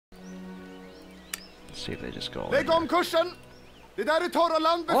Let's see if they just go in Lägg om there. kursen! Det där är torra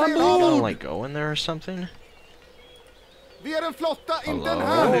land, They don't, befälhavaren! like, go in there or something? Vi är en flotta, inte en Hello?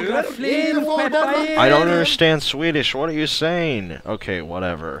 här! Några fler skeppar I don't understand Swedish. What are you saying? Okay,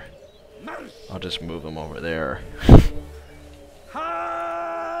 whatever. I'll just move them over there.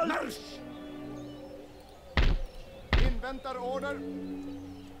 Inväntar order.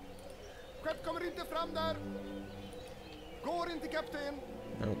 Skepp kommer inte fram där. Går inte, kapten.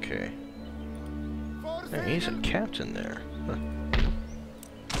 Okay. För Yeah, he's a segel. captain there. Huh.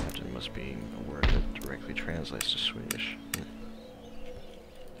 Captain must be a word that directly translates to Swedish.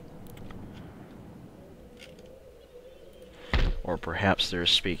 Or perhaps they're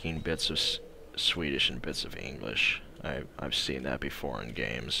speaking bits of Swedish and bits of English. I've seen that before in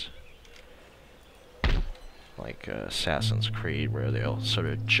games. Like Assassin's Creed, where they'll sort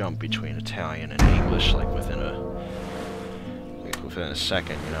of jump between Italian and English, like within a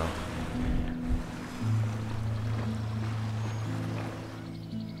second, you know.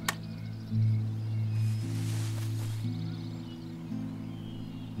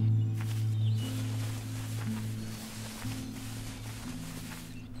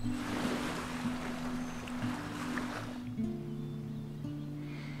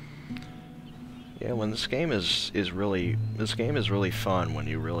 Yeah, when this game is really fun when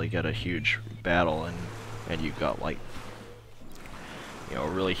you really get a huge battle and you've got, like, you know, a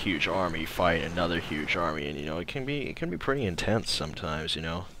really huge army fight another huge army, and you know it can be pretty intense sometimes. You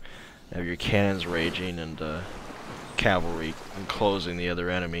know, you have your cannons raging and cavalry enclosing the other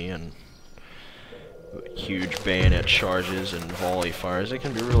enemy, and huge bayonet charges and volley fires. It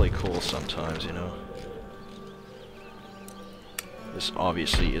can be really cool sometimes, you know. This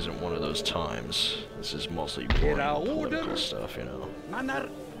obviously isn't one of those times. This is mostly boring political stuff, you know.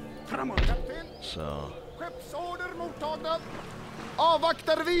 So. Skeppsorder mottagna.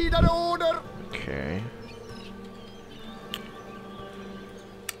 Avvaktar vidare order. Okay.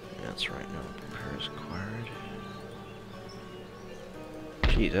 That's right, no repairs acquired.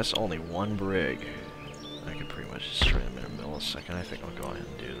 Gee, that's only one brig. I could pretty much destroy them in a millisecond. I think I'll go ahead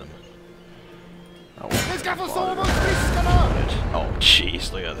and do them. Vi ska få sova hos fiskarna! Oh,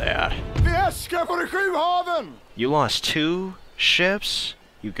 jeez, look at that. Vi härskar på de 7 haven! You lost 2 ships?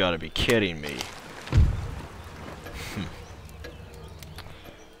 You gotta be kidding me.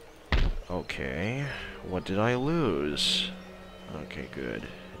 Okay, what did I lose? Okay, good. I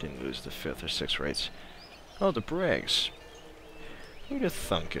didn't lose the 5th or 6th rates. Oh, the brigs. Who'd have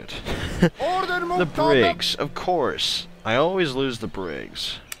thunk it? The brigs, of course. I always lose the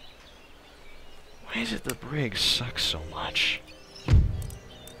brigs. Why is it the brigs suck so much?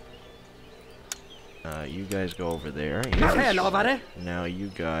 You guys go over there. Now you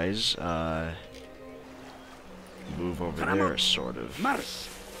guys, move over there, sort of.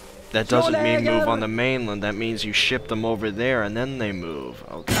 That doesn't mean move on the mainland, that means you ship them over there and then they move.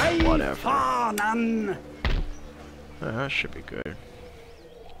 Okay, whatever. That should be good.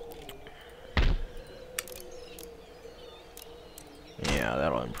 Yeah,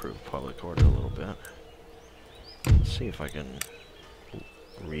 that'll improve public order a little bit. Let's see if I can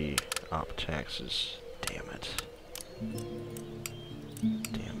re-op taxes. Damn it.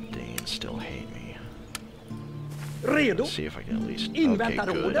 Damn Danes still hate me. Let's see if I can at least... Okay,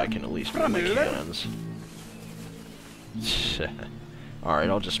 good. I can at least move my cannons. Alright,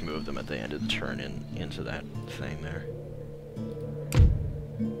 I'll just move them at the end of the turn into that thing there.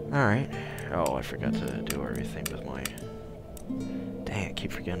 Alright. Oh, I forgot to do everything with my... Dang, I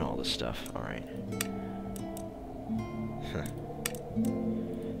keep forgetting all this stuff. Alright.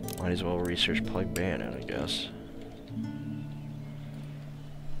 Might as well research plug bayonet, I guess.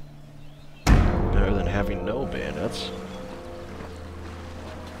 Better than having no bayonets.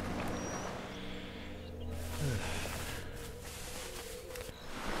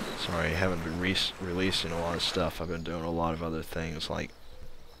 Sorry, I haven't been releasing a lot of stuff. I've been doing a lot of other things, like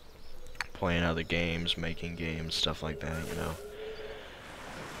playing other games, making games, stuff like that, you know.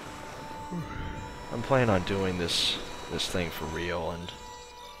 I'm planning on doing this thing for real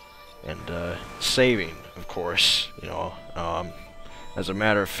and saving, of course, you know. As a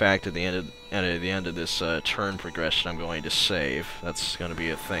matter of fact, at the end of this turn progression, I'm going to save. That's going to be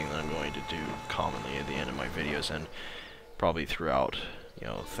a thing that I'm going to do commonly at the end of my videos, and probably throughout, you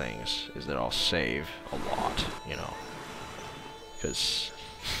know, things, is that I'll save a lot, you know. Because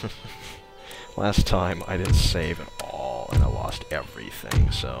last time I didn't save at all, and I lost everything,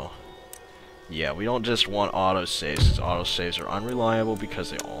 so... Yeah, we don't just want autosaves, because autosaves are unreliable because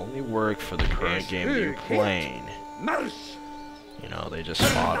they only work for the current game that you're playing. You know, they just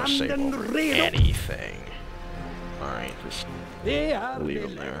autosave over anything. Alright, just leave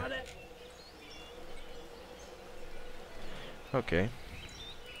them there. Okay.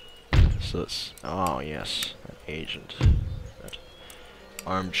 So it's... Oh, yes. An agent. That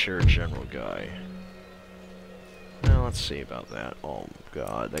armchair general guy. Well, let's see about that. Oh,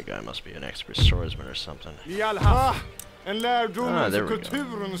 God. That guy must be an expert swordsman or something. En lärdomens there och we go.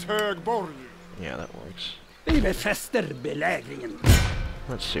 kulturens högborg. Yeah, that works. Vi befäster belägringen.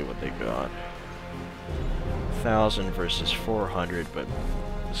 Let's see what they got. 1,000 versus 400, but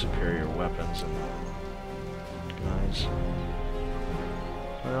superior weapons and guys.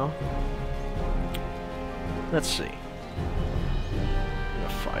 Well, let's see. I'm gonna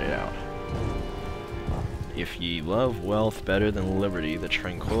fight it out. If ye love wealth better than liberty, the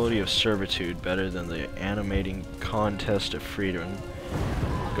tranquility of servitude better than the animating contest of freedom,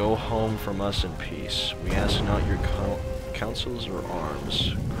 go home from us in peace. We ask not your counsels or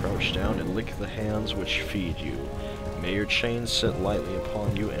arms. Crouch down and lick the hands which feed you. May your chains sit lightly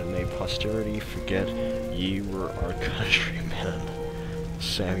upon you, and may posterity forget ye were our countrymen.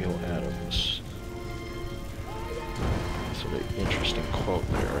 Samuel Adams. That's an interesting quote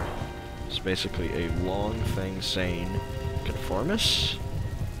there. It's basically a long thing saying, conformists,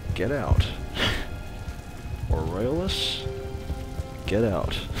 get out. Or royalists, get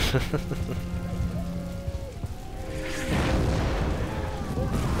out.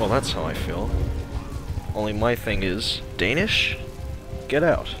 Well, that's how I feel. Only my thing is, Danish, get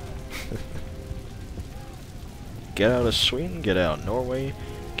out. Get out of Sweden, get out of Norway,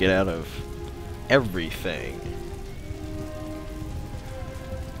 get out of everything.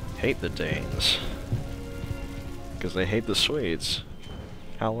 Hate the Danes. Because they hate the Swedes.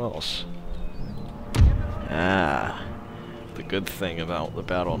 How else? Ah. The good thing about the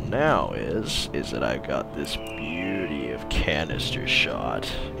battle now is that I've got this beauty of canister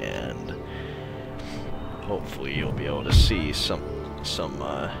shot, and hopefully you'll be able to see some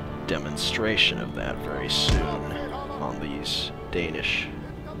demonstration of that very soon on these Danish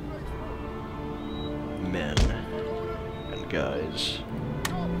men and guys.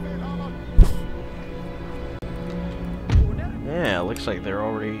 Yeah, looks like they're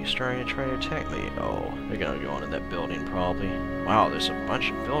already starting to try to attack me. Oh, they're gonna go on in that building probably. Wow, there's a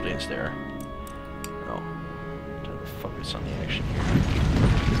bunch of buildings there. Oh, time to focus on the action here.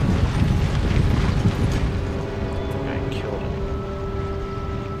 I killed him.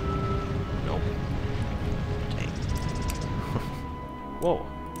 Nope. Dang. Whoa,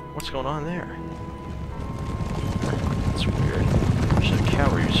 what's going on there? That's weird. There's a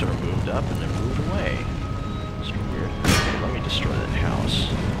cavalry sort of moved up and then moved away. That's weird. Let me destroy that house.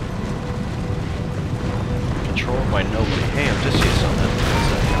 Controlled by nobody. Hey, I'm just seeing something. What's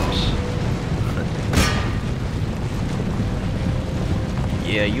that house?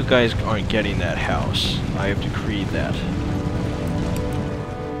 Yeah, you guys aren't getting that house. I have decreed that.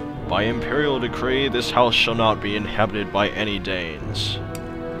 By imperial decree, this house shall not be inhabited by any Danes.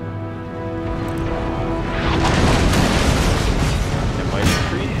 And my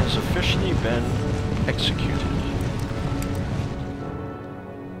decree has officially been executed.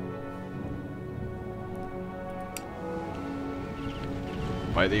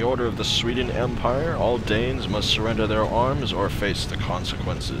 By the order of the Sweden Empire, all Danes must surrender their arms or face the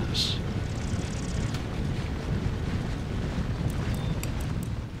consequences.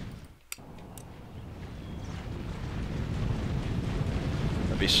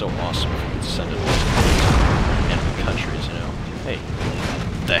 That'd be so awesome if we could send it to enemy countries, you know. Hey,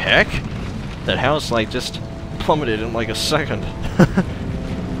 the heck? That house, like, just plummeted in like a second.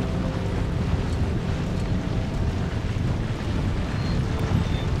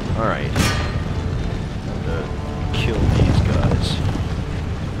 Alright. I'm gonna kill these guys.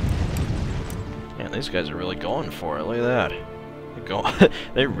 Man, these guys are really going for it. Look at that.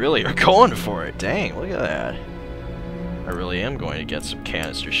 They really are going for it. Dang, look at that. I really am going to get some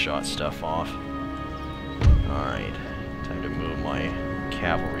canister shot stuff off. Alright. Time to move my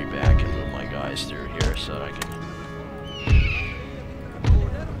cavalry back and move my guys through here so that I can...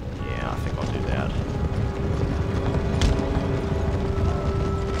 Yeah, I think I'll do that.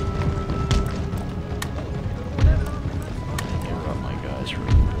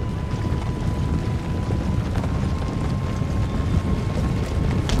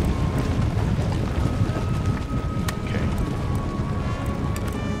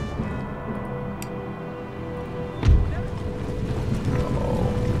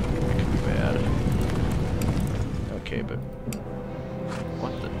 Okay, but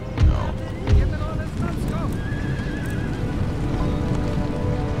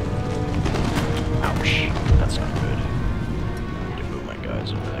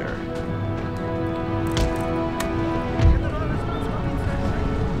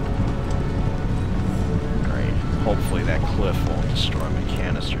hopefully that cliff won't destroy my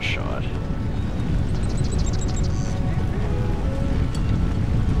canister shot.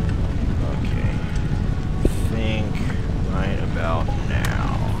 Okay. I think right about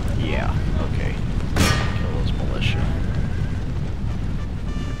now. Yeah, okay. Kill those militia.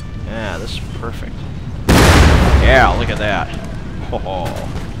 Yeah, this is perfect. Yeah, look at that. Oh,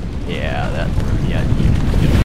 yeah, that. Yeah,